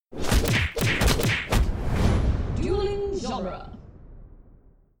genre.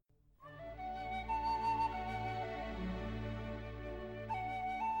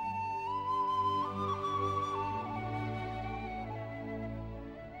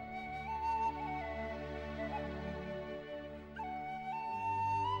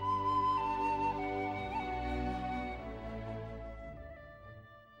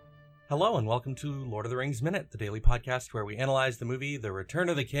 Hello and welcome to Lord of the Rings Minute, the daily podcast where we analyze the movie The Return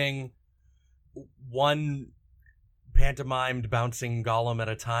of the King, one pantomimed bouncing golem at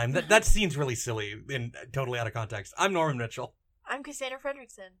a time. That scene's really silly and totally out of context. I'm Norman Mitchell. I'm Cassandra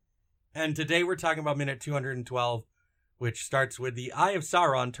Fredrickson. And today we're talking about minute 212, which starts with the Eye of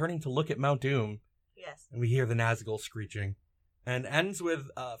Sauron turning to look at Mount Doom. Yes. And we hear the Nazgul screeching. And ends with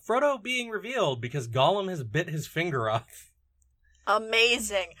Frodo being revealed because Gollum has bit his finger off.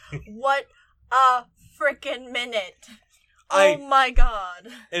 Amazing. What a freaking minute. Oh my god.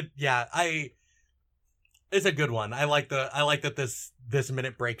 It's a good one. I like that this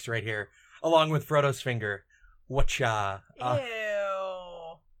minute breaks right here, along with Frodo's finger. Whatcha?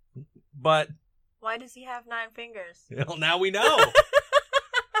 Ew. But why does he have 9 fingers? Well, now we know.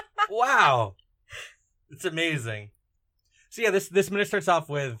 Wow. It's amazing. So yeah, this minute starts off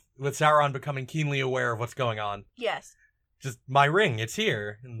with Sauron becoming keenly aware of what's going on. Yes. Just my ring, it's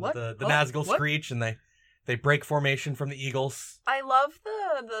here. And what? The Nazgul screech and they break formation from the eagles. I love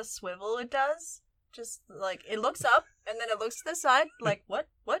the swivel it does. Just like it looks up and then it looks to the side. Like what?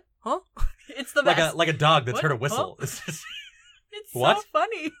 Huh? It's the best. Like a dog that's what? heard a whistle. Huh? It's what? So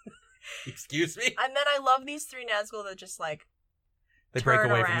funny. Excuse me? And then I love these 3 Nazgul that just like they break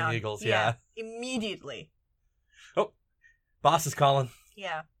away around. from the eagles. Yeah. Immediately. Oh, boss is calling.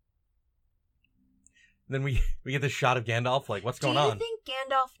 Yeah. Then we get this shot of Gandalf, like, what's going on? Do you think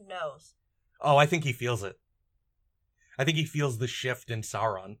Gandalf knows? Oh, I think he feels it. I think he feels the shift in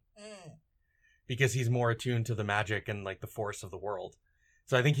Sauron. Because he's more attuned to the magic and, like, the force of the world.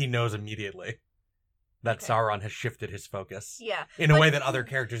 So I think he knows immediately that Sauron has shifted his focus. Yeah. In a way that other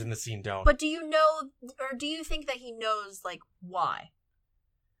characters in the scene don't. But do you know, or do you think that he knows, like, why?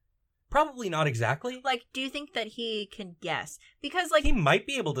 Probably not exactly. Like, do you think that he can guess? Because, like... He might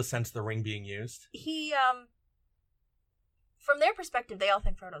be able to sense the ring being used. He, from their perspective, they all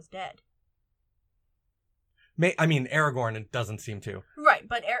think Frodo's dead. I mean, Aragorn doesn't seem to. Right,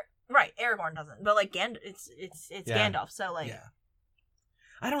 but Aragorn doesn't. But, like, it's Yeah. Gandalf, so, like... Yeah.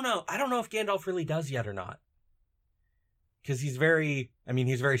 I don't know if Gandalf really does yet or not. Because he's very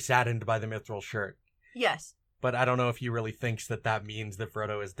saddened by the mithril shirt. Yes. But I don't know if he really thinks that means that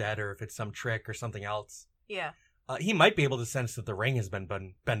Frodo is dead or if it's some trick or something else. Yeah. He might be able to sense that the ring has been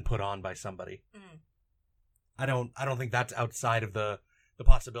put on by somebody. I don't think that's outside of the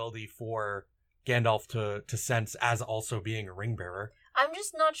possibility for Gandalf to sense as also being a ring bearer. I'm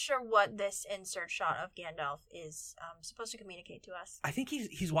just not sure what this insert shot of Gandalf is supposed to communicate to us. I think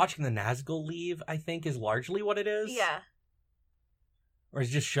he's watching the Nazgul leave, I think, is largely what it is. Yeah. Or is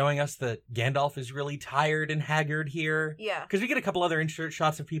just showing us that Gandalf is really tired and haggard here. Yeah. Because we get a couple other insert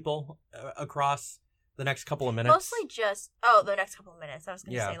shots of people across the next couple of minutes. Mostly just... the next couple of minutes. I was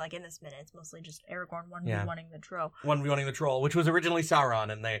going to say, like, in this minute, it's mostly just Aragorn 1v1ing the troll. 1v1ing the troll, which was originally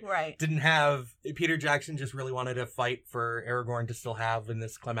Sauron, and they didn't have... Peter Jackson just really wanted a fight for Aragorn to still have in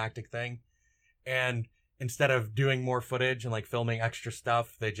this climactic thing. And instead of doing more footage and, like, filming extra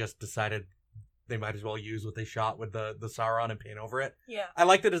stuff, they just decided... They might as well use what they shot with the Sauron and paint over it. Yeah. I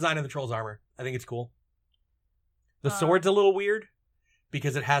like the design of the troll's armor. I think it's cool. The sword's a little weird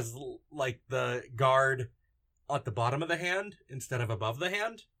because it has like the guard at the bottom of the hand instead of above the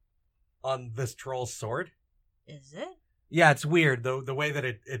hand on this troll's sword. Is it? Yeah, it's weird. The way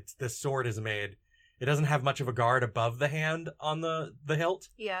that the sword is made. It doesn't have much of a guard above the hand on the hilt.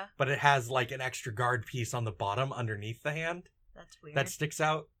 Yeah. But it has like an extra guard piece on the bottom underneath the hand. That's weird. That sticks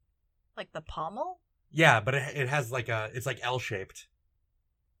out. Like the pommel? Yeah, but it has like it's like L-shaped.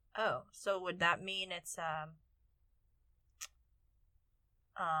 Oh, so would that mean it's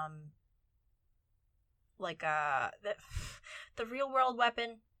like the real world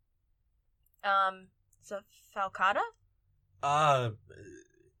weapon? It's a falcata?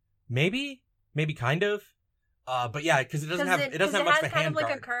 Maybe kind of. But yeah, because it doesn't have much of a hand guard. It has kind of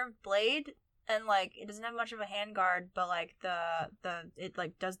like a curved blade. And, like, it doesn't have much of a handguard, but, like, it,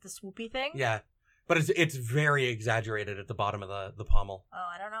 like, does the swoopy thing. Yeah. But it's very exaggerated at the bottom of the pommel. Oh,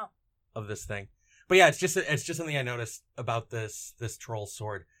 I don't know. Of this thing. But yeah, it's just something I noticed about this troll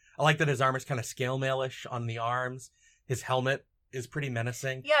sword. I like that his armor's kind of scale mail-ish on the arms. His helmet is pretty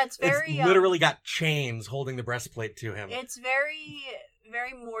menacing. Yeah, it's very... It's literally got chains holding the breastplate to him. It's very,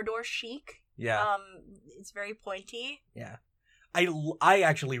 very Mordor chic. Yeah. It's very pointy. Yeah. I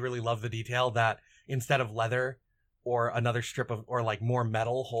actually really love the detail that instead of leather, or another strip of, or like more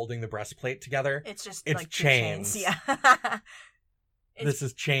metal holding the breastplate together. It's just it's like chains. Yeah. This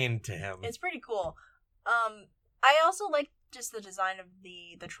is chained to him. It's pretty cool. I also like just the design of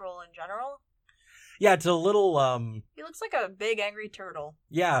the troll in general. Yeah, it's a little he looks like a big angry turtle.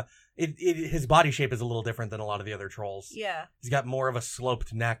 Yeah, his body shape is a little different than a lot of the other trolls. Yeah. He's got more of a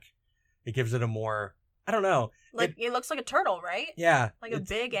sloped neck. It gives it a more, I don't know. Like it looks like a turtle, right? Yeah. Like a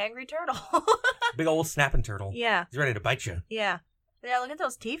big angry turtle. Big old snapping turtle. Yeah. He's ready to bite you. Yeah. Yeah, look at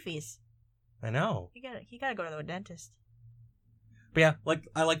those teefies. I know. He gotta go to the dentist. But yeah,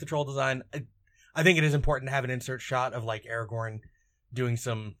 I like the troll design. I think it is important to have an insert shot of like Aragorn doing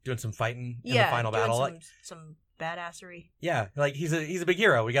some fighting in the final battle. Some badassery. Yeah, like he's a big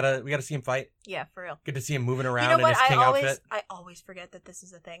hero. We gotta see him fight. Yeah, for real. Good to see him moving around in his king outfit. I always forget that this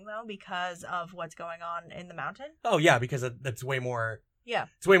is a thing though because of what's going on in the mountain. Oh yeah, because that's way more. Yeah,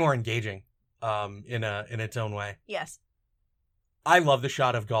 it's way more engaging. In its own way. Yes. I love the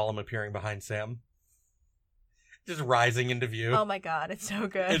shot of Gollum appearing behind Sam, just rising into view. Oh my god, it's so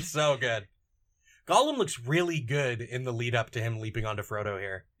good. It's so good. Gollum looks really good in the lead up to him leaping onto Frodo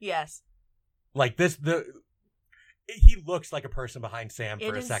here. Yes. Like he looks like a person behind Sam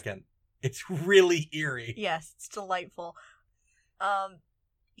for a second. It's really eerie. Yes, it's delightful.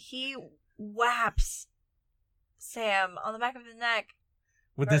 He whaps Sam on the back of the neck.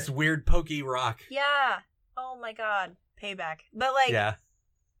 With this weird pokey rock. Yeah. Oh my god. Payback. But like... Yeah.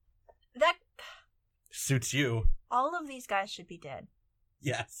 That... Suits you. All of these guys should be dead.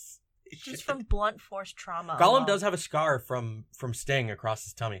 Yes. Just from blunt force trauma. Gollum does have a scar from Sting across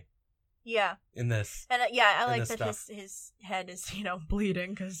his tummy. Yeah. In this. And I like that his head is,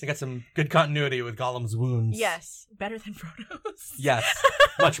 bleeding because they got some good continuity with Gollum's wounds. Yes. Better than Frodo's. Yes.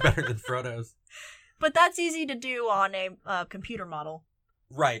 Much better than Frodo's. But that's easy to do on a computer model.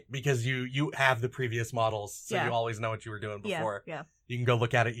 Right, because you have the previous models, so you always know what you were doing before. Yeah. You can go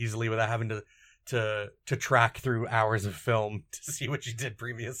look at it easily without having to track through hours of film to see what you did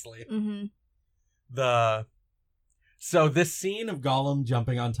previously. Mm-hmm. So this scene of Gollum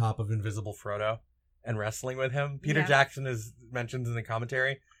jumping on top of invisible Frodo and wrestling with him, Peter Jackson mentions in the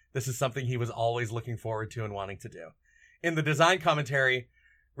commentary, this is something he was always looking forward to and wanting to do. In the design commentary,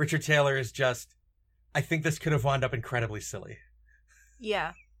 Richard Taylor is just, I think this could have wound up incredibly silly.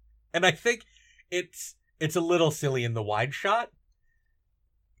 Yeah. And I think it's a little silly in the wide shot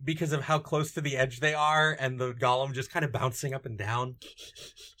because of how close to the edge they are and the Gollum just kind of bouncing up and down.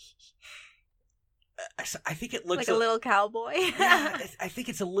 I think it looks like a little cowboy. Yeah, I think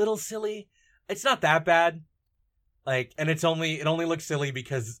it's a little silly. It's not that bad. And it only looks silly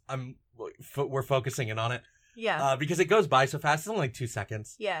because we're focusing in on it. Yeah. Because it goes by so fast. It's only like 2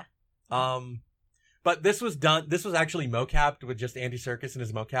 seconds. Yeah. But this was actually mocapped with just Andy Serkis in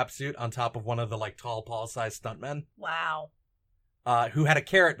his mocap suit on top of one of the tall Paul-sized stuntmen. Wow. Who had a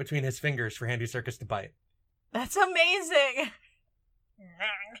carrot between his fingers for Andy Serkis to bite. That's amazing.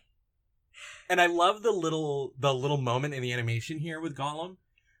 And I love the little moment in the animation here with Gollum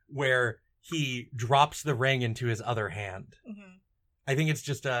where he drops the ring into his other hand. Mm-hmm. I think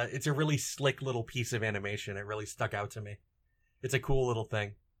it's a really slick little piece of animation. It really stuck out to me. It's a cool little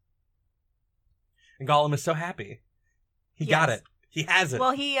thing. And Gollum is so happy. He got it. He has it.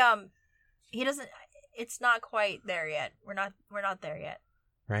 Well, he doesn't. It's not quite there yet. We're not there yet.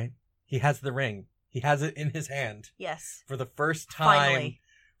 Right? He has the ring. He has it in his hand. Yes. For the first time. Finally.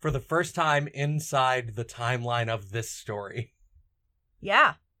 For the first time inside the timeline of this story.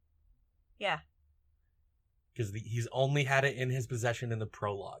 Yeah. Yeah. Because he's only had it in his possession in the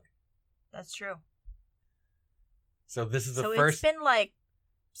prologue. That's true. So this is the first. So it's been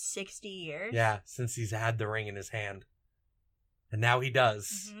 60 years. Yeah, since he's had the ring in his hand, and now he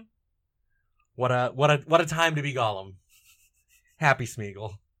does. Mm-hmm. What a time to be Gollum. Happy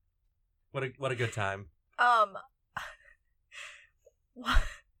Smeagol. What a good time.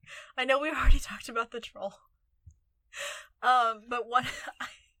 I know we already talked about the troll. But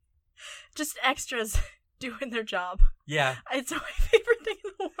just extras doing their job. Yeah, it's my favorite thing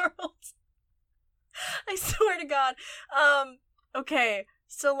in the world. I swear to God. Okay,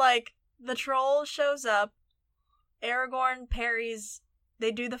 so the troll shows up, Aragorn parries,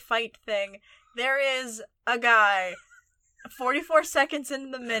 they do the fight thing. There is a guy 44 seconds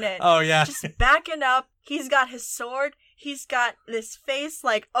in the minute. Oh yeah. Just backing up. He's got his sword. He's got this face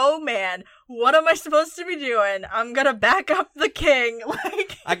oh man, what am I supposed to be doing? I'm gonna back up the king.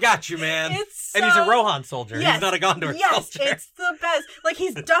 I got you, man. It's and he's a Rohan soldier. Yes, he's not a Gondor soldier. Yes, it's the best.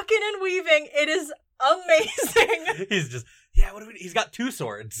 He's ducking and weaving. It is amazing. He's just he's got 2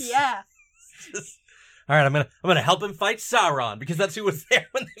 swords. Yeah. All right, I'm gonna help him fight Sauron because that's who was there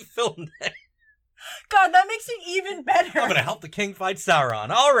when they filmed it. God, that makes it even better. I'm gonna help the king fight Sauron.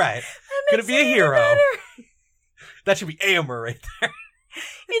 All right. Gonna be a hero. That should be Éomer right there.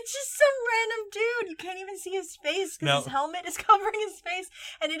 It's just some random dude. You can't even see his face because his helmet is covering his face,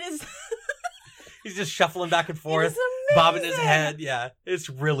 and it is... He's just shuffling back and forth, bobbing his head. Yeah, it's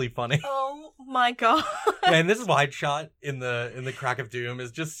really funny. Oh my god! And this wide shot in the Crack of Doom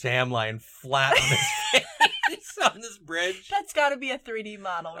is just Sam lying flat on his face on this bridge. That's got to be a 3D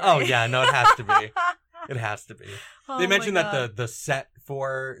model, right? Oh yeah, no, it has to be. It has to be. Oh, they mentioned that the set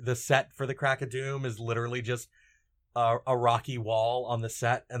for the Crack of Doom is literally just a rocky wall on the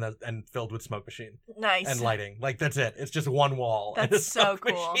set and filled with smoke machine. Nice. And lighting. Like that's it. It's just one wall. That's so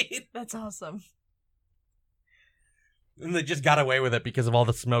cool. Machine. That's awesome. And they just got away with it because of all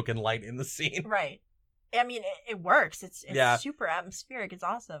the smoke and light in the scene. Right. I mean, it works. It's super atmospheric. It's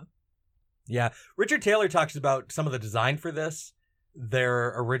awesome. Yeah. Richard Taylor talks about some of the design for this.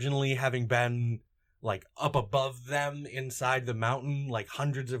 They're originally having been like up above them inside the mountain, like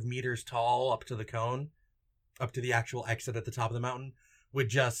hundreds of meters tall up to the cone, up to the actual exit at the top of the mountain, with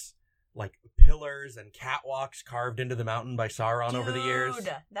just like pillars and catwalks carved into the mountain by Sauron over the years.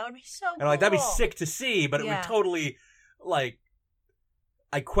 That would be so cool. And like that'd be sick to see, but it would totally like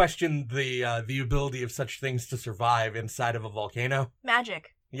I question the ability of such things to survive inside of a volcano.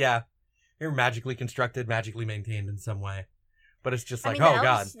 Magic. Yeah. They're magically constructed, magically maintained in some way. But it's just like,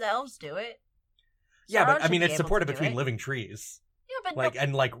 God. The elves do it. Yeah, but I mean, it's supported between living trees. Yeah, but...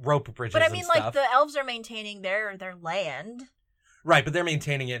 and rope bridges But I mean, and stuff. like, the elves are maintaining their land. Right, but they're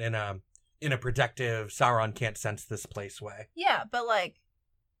maintaining it in a protective, Sauron can't sense this place way. Yeah, but like...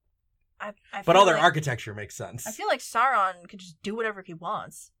 But all their architecture makes sense. I feel like Sauron could just do whatever he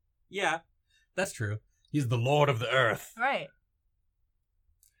wants. Yeah, that's true. He's the Lord of the Earth. Right.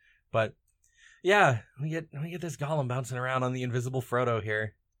 But, yeah, we get this Gollum bouncing around on the invisible Frodo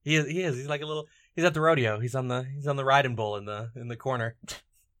here. He is. He's like a little... He's at the rodeo. He's on the riding bull in the corner.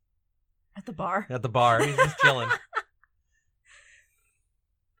 At the bar? At the bar. He's just chilling.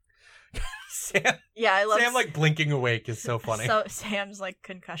 Sam. Yeah, I love Sam like blinking awake is so funny. So Sam's like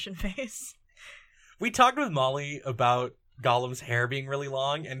concussion face. We talked with Molly about Gollum's hair being really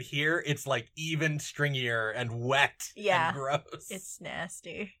long, and here it's like even stringier and wet and gross. It's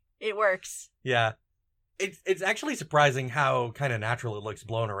nasty. It works. Yeah. It's actually surprising how kind of natural it looks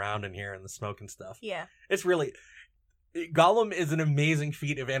blown around in here in the smoke and stuff. Yeah. It's really... Gollum is an amazing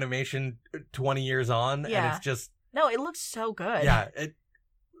feat of animation 20 years on, and it's just... No, it looks so good. Yeah,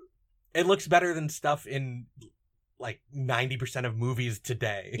 it looks better than stuff in, like, 90% of movies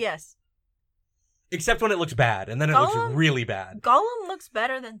today. Yes. Except when it looks bad, and then it looks really bad. Gollum looks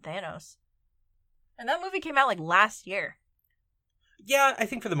better than Thanos. And that movie came out, like, last year. Yeah, I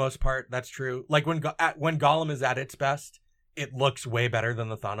think for the most part, that's true. Like, when Gollum is at its best, it looks way better than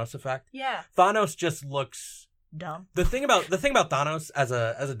the Thanos effect. Yeah. Thanos just looks... dumb. The thing about Thanos as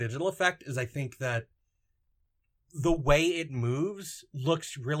a digital effect is I think that the way it moves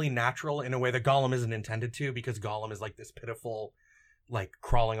looks really natural in a way that Gollum isn't intended to, because Gollum is like this pitiful, like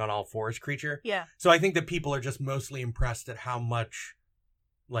crawling on all fours creature. Yeah. So I think that people are just mostly impressed at how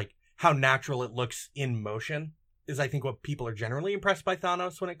natural it looks in motion is I think what people are generally impressed by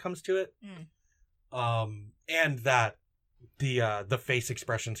Thanos when it comes to it. And that the face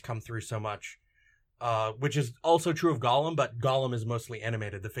expressions come through so much. Which is also true of Gollum, but Gollum is mostly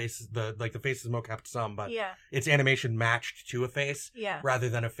animated. The face is mocapped some, but it's animation matched to a face, rather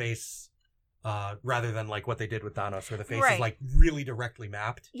than a face, rather than like what they did with Thanos, where the face is like really directly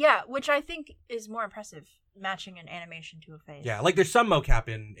mapped. Yeah, which I think is more impressive, matching an animation to a face. Yeah, like there's some mocap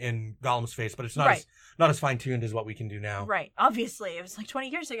in Gollum's face, but it's not as fine tuned as what we can do now. Right, obviously, it was like 20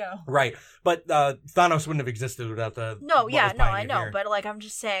 years ago. Right, but Thanos wouldn't have existed without the. I know, but like I'm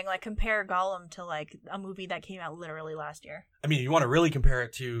just saying, like compare Gollum to like a movie that came out literally last year. I mean, you want to really compare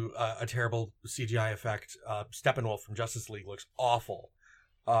it to a terrible CGI effect. Steppenwolf from Justice League looks awful.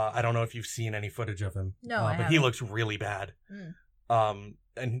 I don't know if you've seen any footage of him. No, but he looks really bad.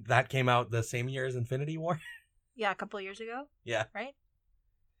 And that came out the same year as Infinity War. Yeah, a couple of years ago. Yeah. Right?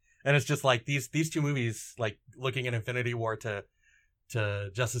 And it's just like these two movies, like looking at Infinity War to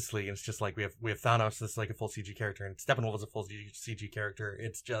Justice League, and it's just like we have Thanos, this is like a full CG character, and Steppenwolf is a full CG character.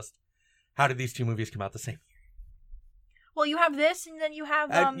 It's just, how did these two movies come out the same year? Well, you have this, and then you have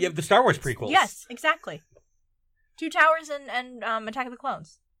you have the Star Wars prequels. Yes, exactly. Two Towers and Attack of the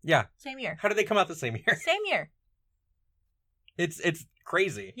Clones. Yeah. Same year. How did they come out the same year? Same year. It's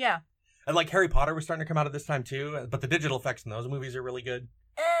crazy. Yeah. And like Harry Potter was starting to come out at this time too, but the digital effects in those movies are really good.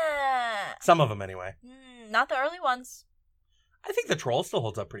 Some of them anyway. Not the early ones. I think the Troll still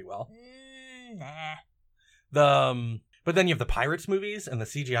holds up pretty well. Nah. But then you have the Pirates movies, and the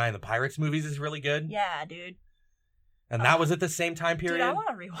CGI in the Pirates movies is really good. Yeah, dude. And that was at the same time period. Dude, I want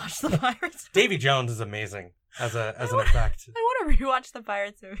to rewatch the Pirates. Davy Jones is amazing as an effect. I want to rewatch the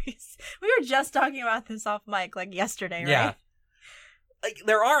Pirates movies. We were just talking about this off mic like yesterday, right? Yeah. Like,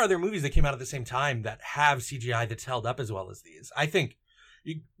 there are other movies that came out at the same time that have CGI that's held up as well as these. I think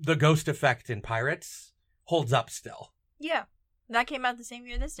the ghost effect in Pirates holds up still. Yeah. That came out the same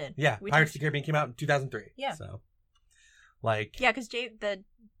year this did. Yeah. Pirates of the Caribbean came out in 2003. Yeah. So, like... Yeah, because the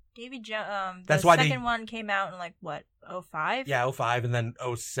Davy Jones... that's the why second one came out in, like, what, 05? Yeah, 05, and then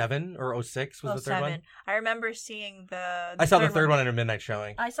 07 or 06 was the third one. I remember seeing the I saw the third one in a midnight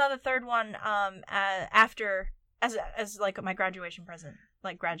showing. I saw the third one after... As like my graduation present,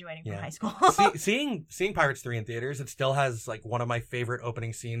 like graduating from high school. seeing Pirates 3 in theaters, it still has like one of my favorite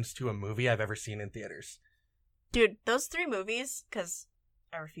opening scenes to a movie I've ever seen in theaters. Dude, those 3 movies, because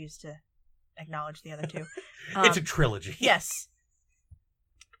I refuse to acknowledge the other 2. It's a trilogy. Yes.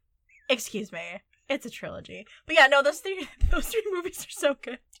 Excuse me. It's a trilogy. But yeah, no, those three movies are so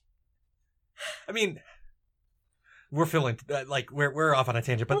good. I mean, we're feeling like we're off on a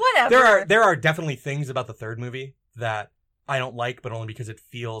tangent, but whatever. There are definitely things about the third movie that I don't like, but only because it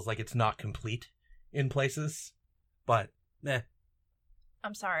feels like it's not complete in places. But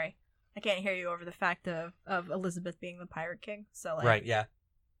I'm sorry, I can't hear you over the fact of Elizabeth being the Pirate King. So like, right, yeah,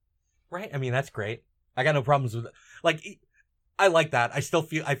 right. I mean, that's great. I got no problems with it. Like, I like that. I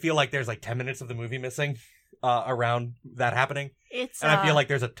feel like there's like 10 minutes of the movie missing around that happening. I feel like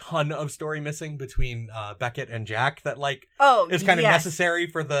there's a ton of story missing between Beckett and Jack that like is kind of necessary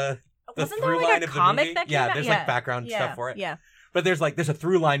for the through line of the movie. There's like background stuff for it. Yeah. But there's a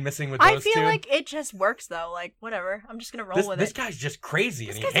through line missing with those two. I feel like it just works though. Like whatever, I'm just gonna roll with it. This guy's just crazy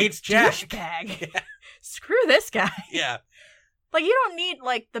and he hates Jack. Douchebag. Yeah. Screw this guy. Yeah. Like you don't need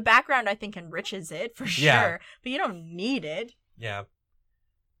like the background. I think enriches it for sure, but you don't need it. Yeah.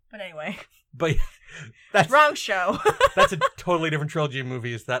 But anyway. But that's wrong show. That's a totally different trilogy of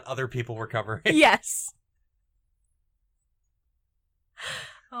movies that other people were covering. Yes.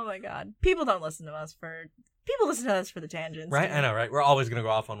 Oh my god. People listen to us for the tangents. Right? I know, right? We're always going to go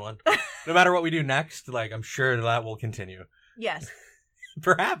off on one. No matter what we do next, like I'm sure that will continue. Yes.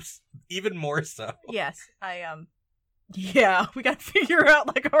 Perhaps even more so. Yes. Yeah, we got to figure out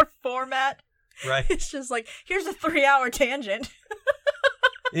like our format. Right. It's just like, here's a 3-hour tangent.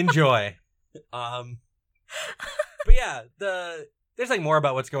 Enjoy. But yeah, there's like more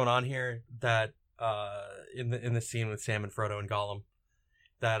about what's going on here that in the scene with Sam and Frodo and Gollum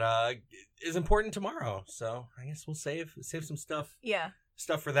that is important tomorrow. So I guess we'll save some stuff. Yeah.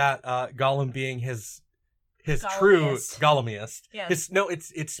 Stuff for that. Gollum being his true Gollumiest. Yes.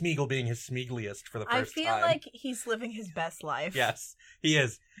 It's Smeagol being his Smeagliest for the first time. I feel like he's living his best life. Yes, he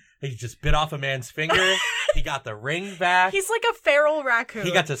is. He just bit off a man's finger. He got the ring back. He's like a feral raccoon.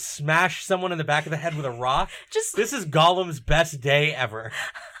 He got to smash someone in the back of the head with a rock. This is Gollum's best day ever.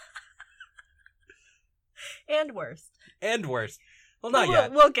 And worst. Well, not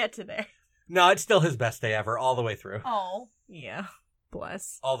yet. We'll get to there. No, it's still his best day ever, all the way through. Oh, yeah.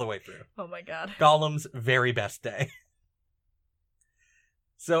 Bless. All the way through. Oh my god. Gollum's very best day.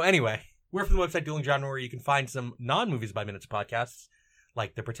 So anyway, we're from the website Dueling Genre, where you can find some non-Movies by Minutes podcasts,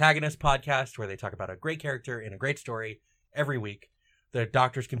 like the Protagonist podcast, where they talk about a great character in a great story every week. The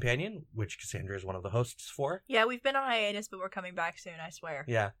Doctor's Companion, which Cassandra is one of the hosts for. Yeah, we've been on hiatus, but we're coming back soon, I swear.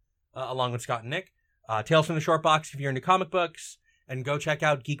 Yeah, along with Scott and Nick. Tales from the Short Box if you're into comic books. And go check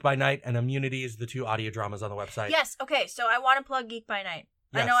out Geek by Night and Immunities, the 2 audio dramas on the website. Yes, okay, so I want to plug Geek by Night.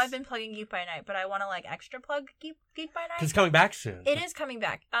 Yes. I know I've been plugging Geek by Night, but I want to like extra plug Geek by Night. It's coming back soon. It is coming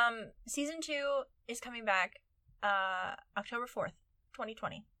back. Season 2 is coming back October 4th,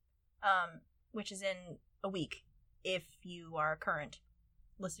 2020. Which is in a week if you are current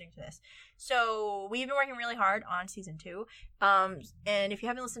listening to this. So we've been working really hard on season 2. And if you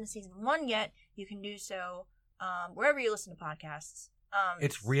haven't listened to season 1 yet, you can do so wherever you listen to podcasts.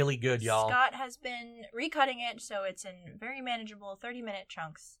 It's really good, y'all. Scott has been recutting it, so it's in very manageable 30-minute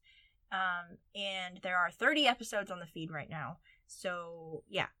chunks. And there are 30 episodes on the feed right now. So,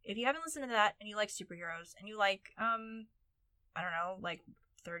 yeah, if you haven't listened to that and you like superheroes and you like, I don't know, like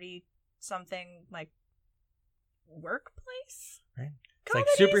 30-something, like, workplace? Right. It's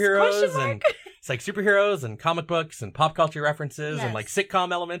like superheroes and comic books and pop culture references and like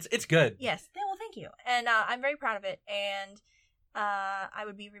sitcom elements. It's good. Yes. Well, thank you. And I'm very proud of it. And I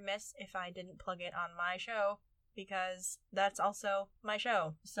would be remiss if I didn't plug it on my show because that's also my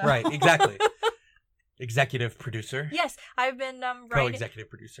show. So. Right. Exactly. Executive producer. Yes. I've been writing.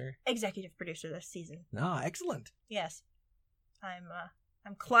 Co-executive producer. Executive producer this season. Oh, excellent. Yes. I'm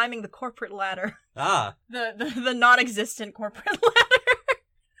I'm climbing the corporate ladder. Ah. The non-existent corporate ladder.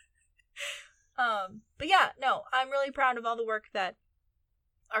 But yeah, no, I'm really proud of all the work that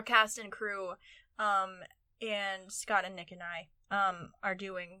our cast and crew, and Scott and Nick and I, are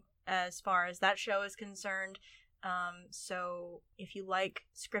doing as far as that show is concerned. So if you like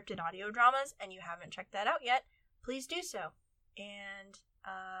scripted audio dramas and you haven't checked that out yet, please do so. And,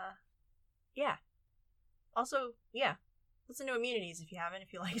 yeah. Also, yeah. Listen to Immunities if you haven't,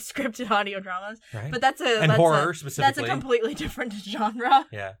 if you like scripted audio dramas. Right. But that's horror specifically. That's a completely different genre.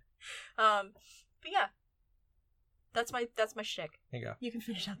 Yeah. But yeah. That's my shtick. There you go. You can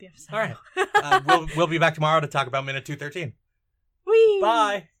finish out the episode. All right. We'll be back tomorrow to talk about minute 213. Whee!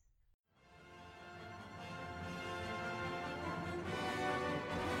 Bye.